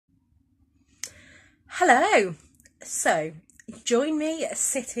Hello! So, join me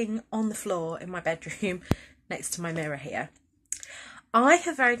sitting on the floor in my bedroom next to my mirror here. I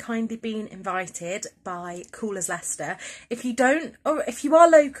have very kindly been invited by Coolers Leicester. If you don't, or if you are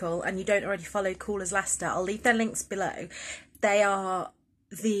local and you don't already follow Coolers Leicester, I'll leave their links below. They are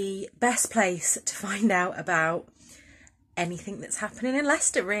the best place to find out about anything that's happening in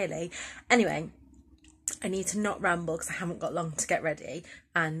Leicester, really. Anyway, I need to not ramble because I haven't got long to get ready,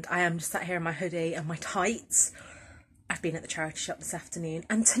 and I am just sat here in my hoodie and my tights. I've been at the charity shop this afternoon,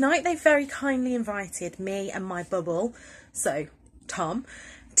 and tonight they very kindly invited me and my bubble, so Tom,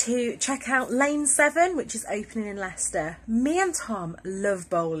 to check out Lane7, which is opening in Leicester. Me and Tom love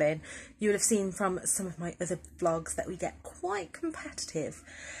bowling. You will have seen from some of my other vlogs that we get quite competitive,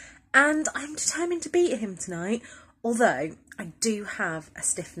 and I'm determined to beat him tonight. Although I do have a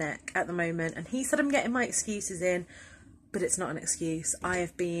stiff neck at the moment, and he said I'm getting my excuses in, but it's not an excuse. I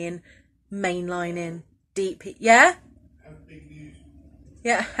have been mainlining deep. Yeah?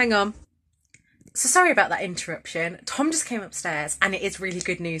 Yeah, hang on. So sorry about that interruption. Tom just came upstairs, and it is really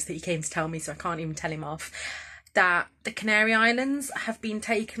good news that he came to tell me, so I can't even tell him off, that the Canary Islands have been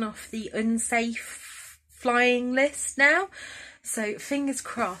taken off the unsafe flying list now. So fingers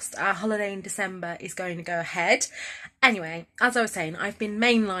crossed our holiday in December is going to go ahead. Anyway, as I was saying, I've been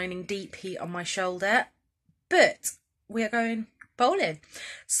mainlining deep heat on my shoulder, but we are going bowling.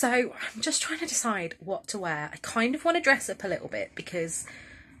 So I'm just trying to decide what to wear. I kind of want to dress up a little bit because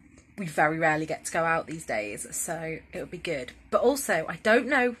we very rarely get to go out these days, so it would be good. But also, I don't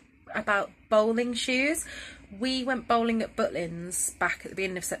know about bowling shoes. We went bowling at Butlins back at the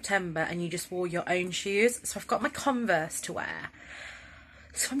beginning of September, and you just wore your own shoes. So I've got my Converse to wear.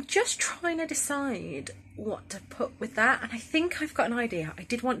 So I'm just trying to decide what to put with that. And I think I've got an idea. I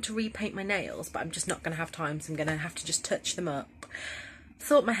did want to repaint my nails, but I'm just not going to have time. So I'm going to have to just touch them up,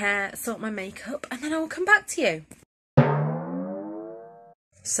 sort my hair, sort my makeup, and then I will come back to you.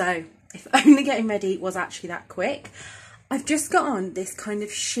 So if only getting ready was actually that quick. I've just got on this kind of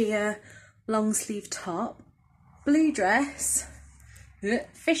sheer long sleeve top, blue dress,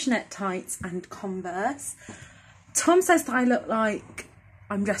 fishnet tights and Converse. Tom says that I look like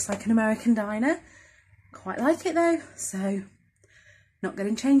I'm dressed like an American diner. Quite like it though, so not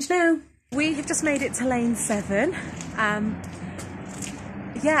getting changed now. We have just made it to Lane7.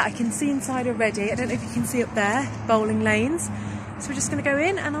 Yeah, I can see inside already. I don't know if you can see up there, bowling lanes. So we're just going to go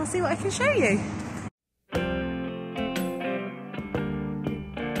in and I'll see what I can show you.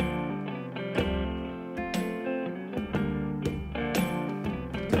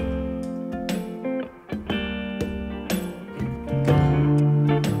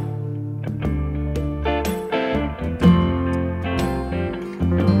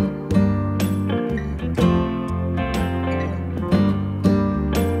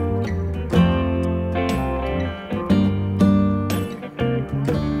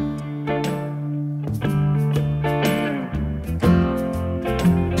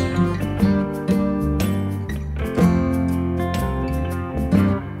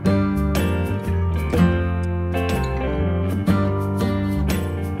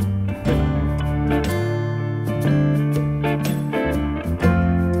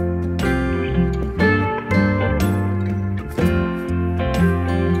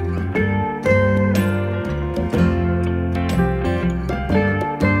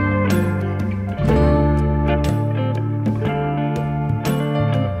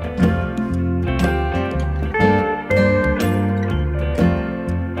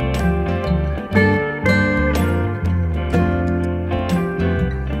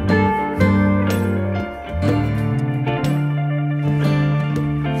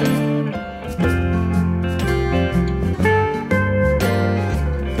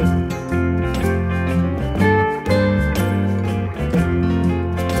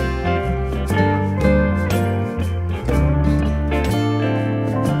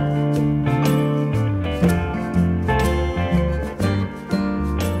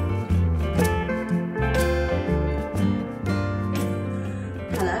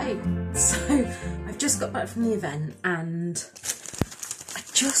 Got back from the event, and I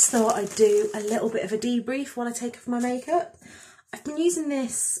just thought I'd do a little bit of a debrief while I take off my makeup. I've been using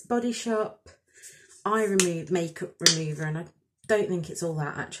this Body Shop makeup remover, and I don't think it's all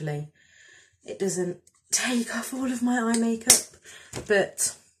that actually. It doesn't take off all of my eye makeup,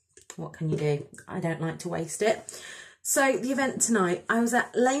 but what can you do? I don't like to waste it. So the event tonight, I was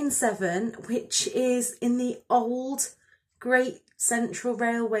at Lane7, which is in the old Great Central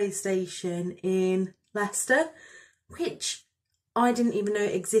Railway Station in Leicester, which I didn't even know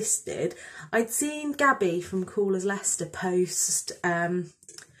it existed. I'd seen Gabby from Coolers Leicester post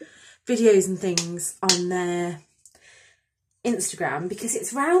videos and things on their Instagram, because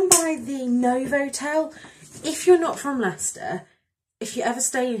it's round by the Novotel. If you're not from Leicester, if you ever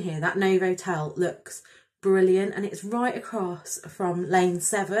stay in here, that Novotel looks brilliant, and it's right across from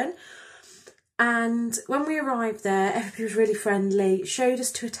Lane7. And when we arrived there, everybody was really friendly, showed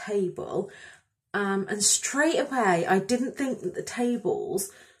us to a table, and straight away I didn't think that the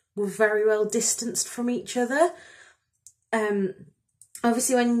tables were very well distanced from each other.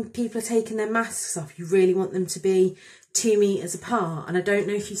 Obviously when people are taking their masks off, you really want them to be 2 metres apart, and I don't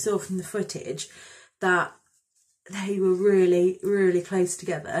know if you saw from the footage that they were really, really close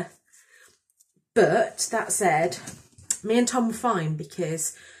together. But that said, me and Tom were fine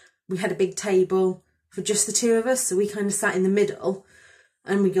because we had a big table for just the two of us, so we kind of sat in the middle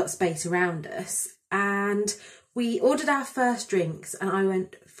and we got space around us. And we ordered our first drinks, and I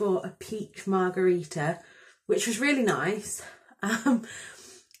went for a peach margarita, which was really nice.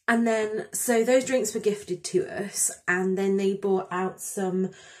 And then, so those drinks were gifted to us, and then they brought out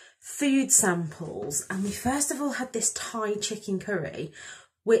some food samples. And we first of all had this Thai chicken curry,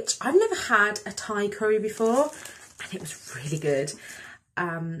 which I've never had a Thai curry before, and it was really good.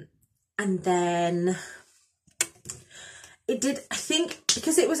 And then it did, I think,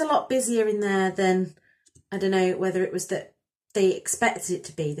 because it was a lot busier in there than, I don't know whether it was that they expected it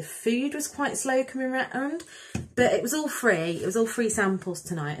to be. The food was quite slow coming around, but it was all free. It was all free samples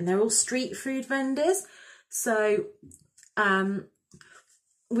tonight, and they're all street food vendors. So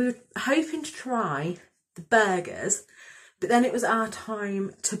we were hoping to try the burgers, but then it was our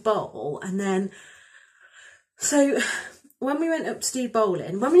time to bowl. And then, so when we went up to do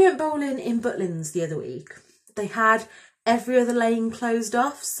bowling, when we went bowling in Butlins the other week, they had every other lane closed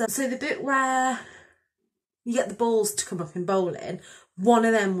off. So the bit where you get the balls to come up in bowling, one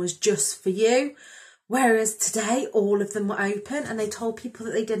of them was just for you. Whereas today, all of them were open, and they told people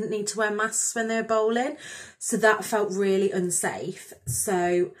that they didn't need to wear masks when they were bowling. So that felt really unsafe.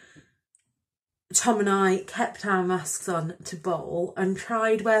 So Tom and I kept our masks on to bowl, and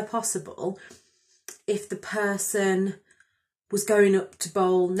tried where possible, if the person was going up to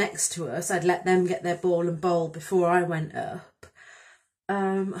bowl next to us, I'd let them get their ball and bowl before I went up.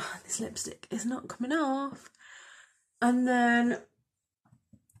 This lipstick is not coming off. And then,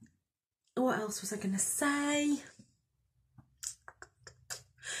 what else was I going to say?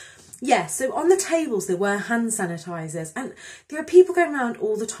 Yeah, so on the tables there were hand sanitisers, and there were people going around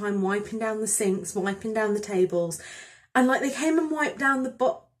all the time wiping down the sinks, wiping down the tables, and like they came and wiped down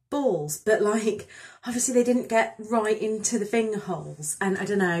the balls, but like obviously they didn't get right into the finger holes, and I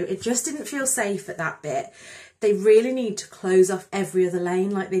don't know, it just didn't feel safe at that bit. They really need to close off every other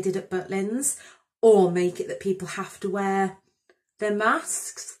lane like they did at Butlins, or make it that people have to wear their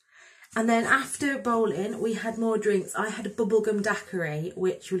masks. And then after bowling, we had more drinks. I had a Bubblegum Daiquiri,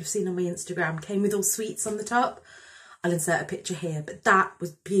 which you'll have seen on my Instagram, came with all sweets on the top. I'll insert a picture here, but that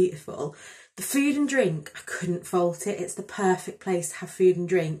was beautiful. The food and drink, I couldn't fault it. It's the perfect place to have food and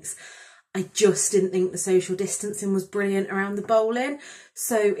drinks. I just didn't think the social distancing was brilliant around the bowling.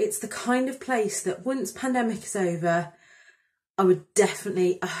 So it's the kind of place that once pandemic is over, I would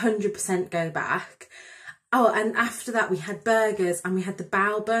definitely 100% go back. Oh, and after that we had burgers, and we had the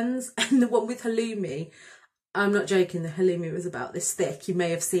bao buns, and the one with halloumi. I'm not joking, the halloumi was about this thick. You may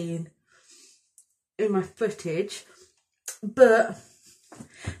have seen in my footage. But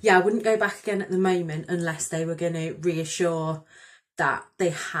yeah, I wouldn't go back again at the moment unless they were going to reassure that they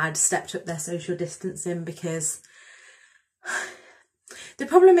had stepped up their social distancing, because the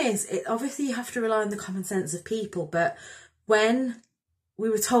problem is, obviously you have to rely on the common sense of people, but when we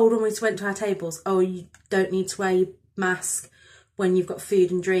were told when we went to our tables, oh, you don't need to wear your mask when you've got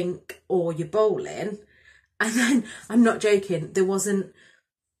food and drink or you're bowling. And then, I'm not joking, there wasn't,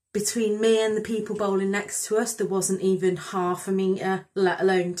 between me and the people bowling next to us, there wasn't even half a metre, let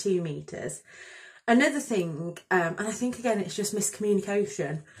alone 2 metres. Another thing, and I think again it's just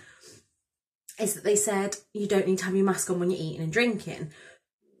miscommunication, is that they said you don't need to have your mask on when you're eating and drinking.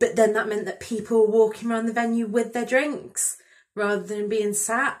 But then that meant that people were walking around the venue with their drinks rather than being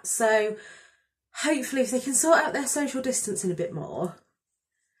sat. So hopefully if they can sort out their social distancing a bit more,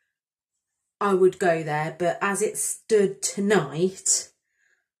 I would go there. But as it stood tonight,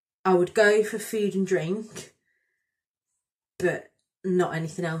 I would go for food and drink, but not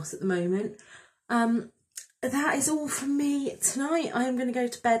anything else at the moment. That is all from me tonight. I am going to go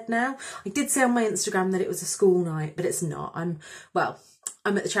to bed now. I did say on my Instagram that it was a school night, but it's not. I'm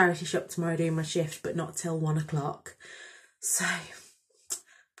at the charity shop tomorrow doing my shift, but not till 1 o'clock. So I'm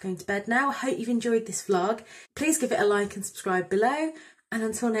going to bed now. I hope you've enjoyed this vlog. Please give it a like and subscribe below. And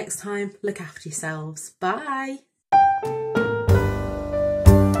until next time, look after yourselves. Bye.